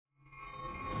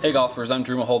Hey golfers, I'm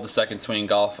Drew Mahowald, the Second Swing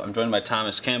Golf. I'm joined by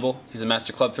Thomas Campbell. He's a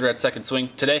master club fitter at Second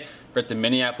Swing. Today, we're at the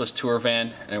Minneapolis Tour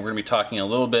van, and we're going to be talking a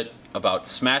little bit about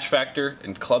smash factor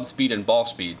and club speed and ball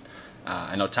speed.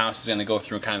 I know Thomas is going to go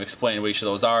through and kind of explain what each of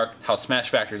those are, how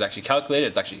smash factor is actually calculated.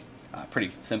 It's actually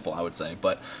pretty simple, I would say.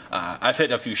 But I've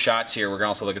hit a few shots here. We're going to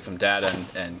also look at some data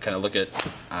and kind of look at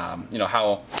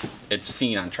how it's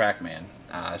seen on Trackman.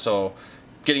 So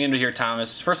getting into here,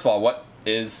 Thomas, first of all, what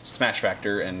is smash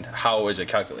factor and how is it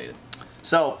calculated?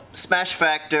 So smash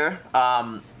factor,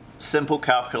 simple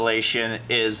calculation,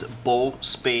 is ball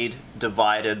speed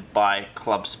divided by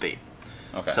club speed.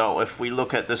 Okay. So if we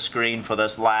look at the screen for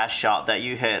this last shot that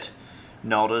you hit,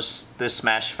 notice this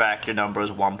smash factor number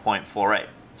is 1.48.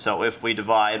 So if we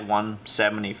divide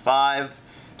 175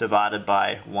 divided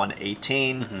by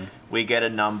 118, we get a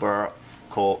number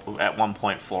called at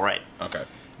 1.48. Okay.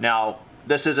 Now,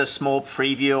 this is a small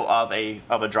preview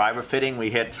of a driver fitting.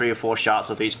 We hit 3 or 4 shots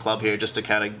with each club here just to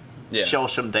kind of show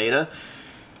some data.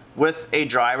 With a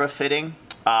driver fitting,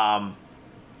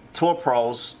 tour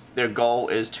pros, their goal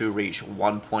is to reach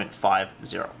 1.50.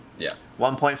 Yeah.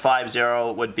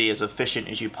 1.50 would be as efficient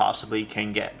as you possibly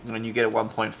can get. When you get a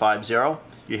 1.50,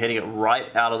 you're hitting it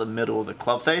right out of the middle of the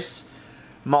club face,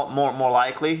 more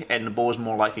likely, and the ball is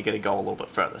more likely going to go a little bit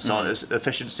further. So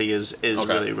efficiency is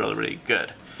really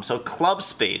good. So club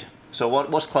speed. So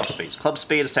what's club speed? Club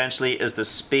speed essentially is the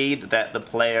speed that the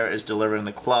player is delivering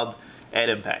the club at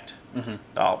impact.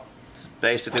 So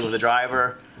basically with the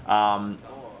driver,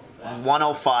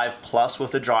 105 plus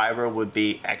with the driver would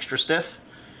be extra stiff.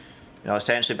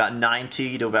 Essentially about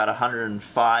 90 to about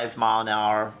 105 mile an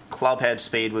hour club head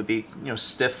speed would be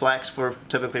stiff flex for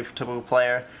typical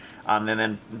player, and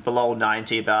then below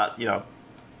 90 about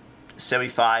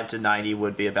 75 to 90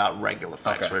 would be about regular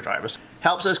flex for a driver.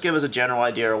 Helps us give us a general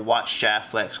idea of what shaft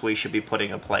flex we should be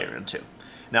putting a player into.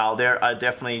 Now there are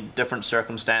definitely different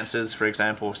circumstances. For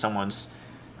example, if someone's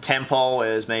tempo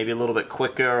is maybe a little bit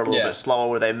quicker or a little bit slower,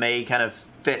 where they may kind of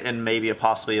fit in maybe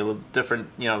possibly a little different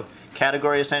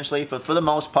category essentially. But for the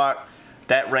most part,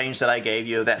 that range that I gave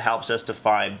you, that helps us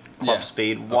define club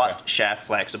speed, what shaft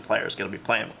flex a player is going to be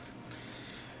playing with.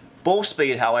 Ball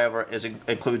speed, however,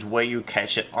 includes where you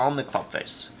catch it on the club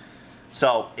face.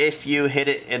 So if you hit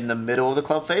it in the middle of the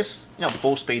club face,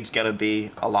 ball speed's going to be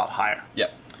a lot higher.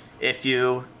 Yep. If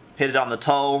you hit it on the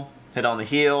toe, hit on the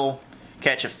heel,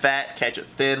 catch it fat, catch it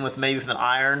thin with maybe with an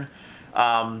iron,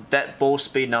 that ball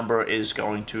speed number is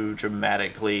going to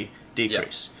dramatically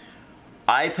decrease. Yep.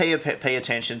 I pay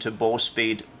attention to ball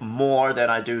speed more than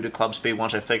I do to club speed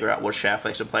once I figure out what shaft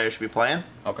flex a player should be playing.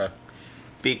 Okay.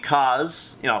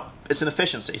 Because it's an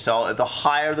efficiency. So the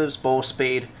higher this ball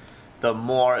speed, the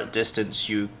more distance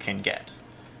you can get.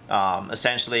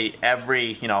 Essentially,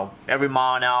 every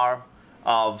mile an hour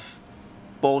of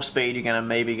ball speed, you're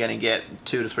maybe gonna get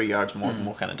 2 to 3 yards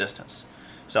more kind of distance.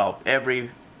 So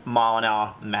every mile an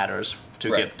hour matters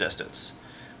to get distance.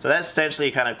 So that's essentially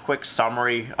a kind of quick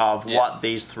summary of what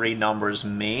these 3 numbers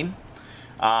mean.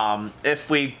 If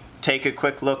we take a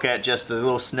quick look at just the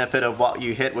little snippet of what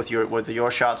you hit with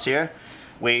your shots here,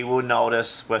 we will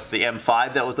notice with the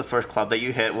M5, that was the first club that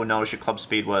you hit, we'll notice your club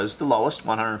speed was the lowest,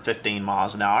 115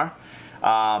 miles an hour,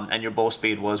 and your ball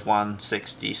speed was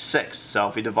 166. So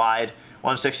if we divide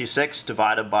 166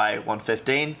 divided by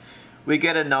 115, we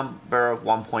get a number of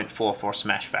 1.4 for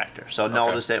smash factor. So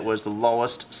notice it was the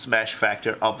lowest smash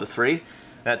factor of the 3.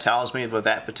 That tells me with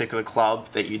that particular club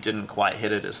that you didn't quite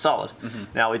hit it as solid.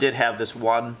 Now we did have this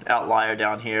one outlier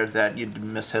down here that you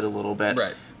mishit a little bit.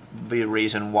 Right. The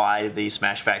reason why the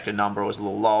smash factor number was a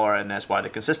little lower, and that's why the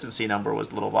consistency number was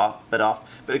a little bit off.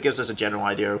 But it gives us a general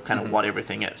idea of kind of what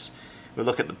everything is. We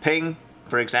look at the ping,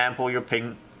 for example. Your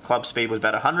ping club speed was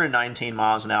about 119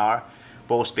 miles an hour.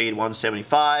 Ball speed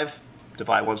 175.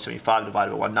 Divide 175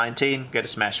 divided by 119, get a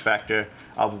smash factor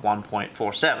of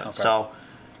 1.47. So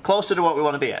closer to what we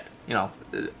want to be at.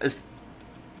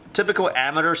 Typical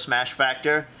amateur smash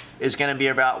factor is going to be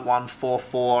about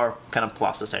 144 kind of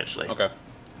plus essentially. Okay.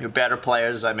 Your better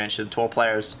players, as I mentioned, tour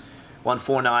players,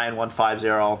 149,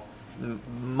 150,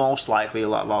 most likely a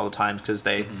lot of the times because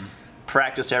they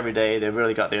practice every day. They've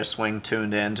really got their swing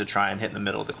tuned in to try and hit in the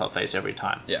middle of the club face every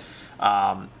time. Yeah.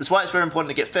 That's why it's very important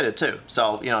to get fitted too.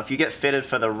 So, if you get fitted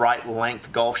for the right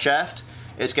length golf shaft,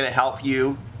 it's going to help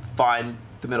you find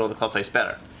the middle of the club face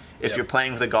better. If you're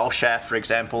playing with a golf shaft, for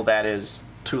example, that is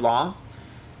too long,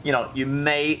 you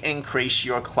may increase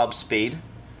your club speed,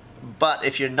 but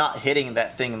if you're not hitting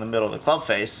that thing in the middle of the club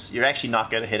face, you're actually not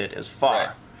going to hit it as far.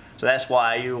 Right. So that's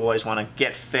why you always want to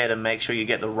get fit and make sure you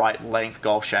get the right length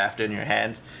golf shaft in your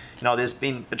hand. There's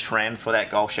been a trend for that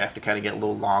golf shaft to kind of get a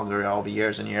little longer over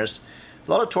years and years.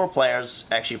 A lot of tour players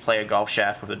actually play a golf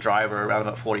shaft with a driver around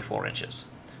about 44 inches.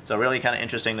 So really kind of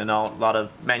interesting to know. A lot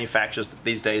of manufacturers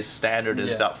these days, standard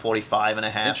is about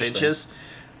 45.5 inches.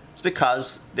 It's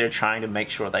because they're trying to make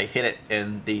sure they hit it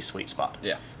in the sweet spot.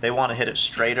 Yeah. They want to hit it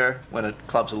straighter. When a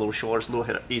club's a little shorter, it's a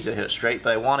little easier to hit it straight, but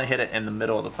they want to hit it in the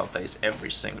middle of the club face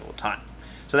every single time.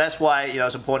 So that's why, you know,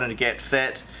 it's important to get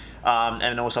fit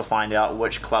and also find out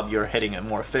which club you're hitting it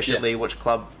more efficiently, which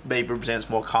club maybe represents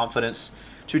more confidence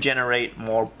to generate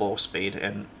more ball speed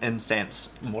and, in sense,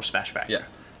 more smash factor. Yeah,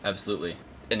 absolutely.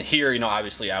 And here, you know,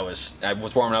 obviously I was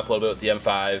warming up a little bit with the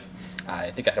M5.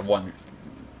 I think I had one,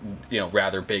 you know,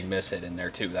 rather big miss hit in there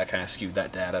too. That kind of skewed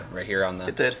that data right here on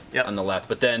the on the left.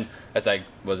 But then as I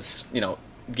was, you know,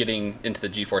 getting into the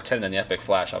G410 and then the Epic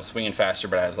Flash, I was swinging faster,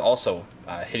 but I was also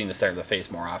hitting the center of the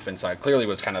face more often. So I clearly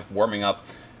was kind of warming up,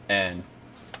 and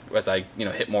as I, you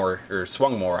know, hit more or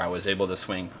swung more, I was able to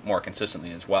swing more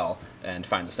consistently as well and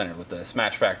find the center. With the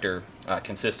smash factor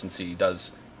consistency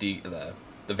does the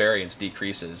variance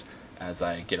decreases as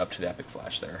I get up to the Epic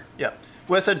Flash there. Yeah.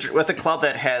 With a club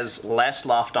that has less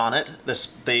loft on it,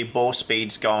 the ball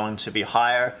speed's going to be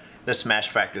higher, the smash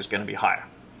factor is going to be higher.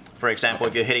 For example,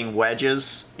 if you're hitting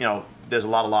wedges, you know, there's a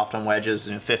lot of loft on wedges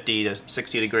in 50 to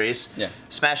 60 degrees. Yeah.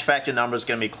 Smash factor number is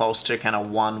going to be close to kind of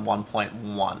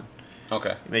 1.1.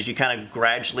 Okay. As you kind of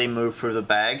gradually move through the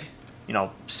bag, you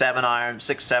know, 7 iron,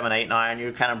 6, 7, 8 iron,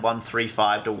 you're kind of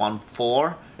 1.35 to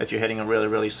 1.4 if you're hitting it really,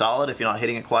 really solid. If you're not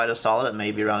hitting it quite as solid, it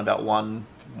may be around about 1.2,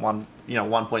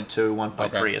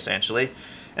 1.3 essentially.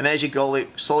 And then as you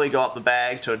slowly go up the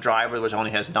bag to a driver which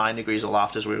only has 9 degrees of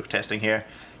loft, as we were testing here,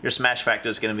 your smash factor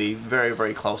is going to be very,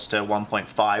 very close to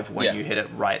 1.5 when you hit it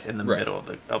right in the middle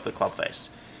of the club face.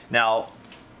 Now,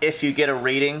 if you get a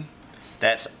reading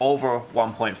that's over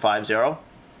 1.50,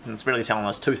 it's really telling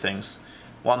us two things.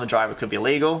 One, the driver could be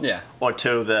illegal, or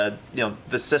two, the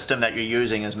system that you're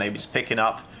using is maybe just picking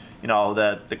up, you know,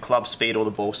 the club speed or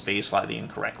the ball speed slightly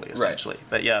incorrectly, essentially.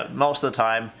 But yeah, most of the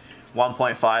time,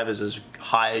 1.5 is as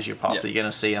high as you're possibly going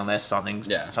to see, unless something's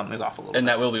off a little bit. And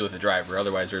that will be with the driver.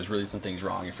 Otherwise, there's really some things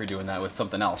wrong if you're doing that with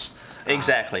something else.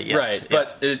 Exactly. Yes. Right.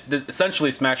 But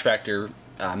essentially, smash factor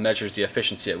measures the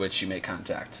efficiency at which you make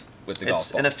contact with the golf ball.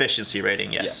 It's an efficiency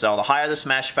rating. Yes. So the higher the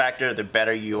smash factor, the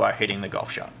better you are hitting the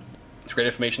golf shot. It's great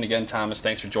information again, Thomas.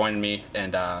 Thanks for joining me.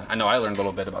 And I know I learned a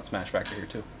little bit about smash factor here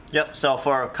too. Yep. So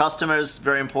for customers,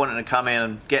 very important to come in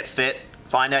and get fit.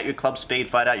 Find out your club speed,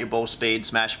 find out your ball speed,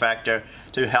 smash factor,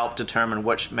 to help determine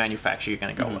which manufacturer you're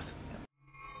going to go with.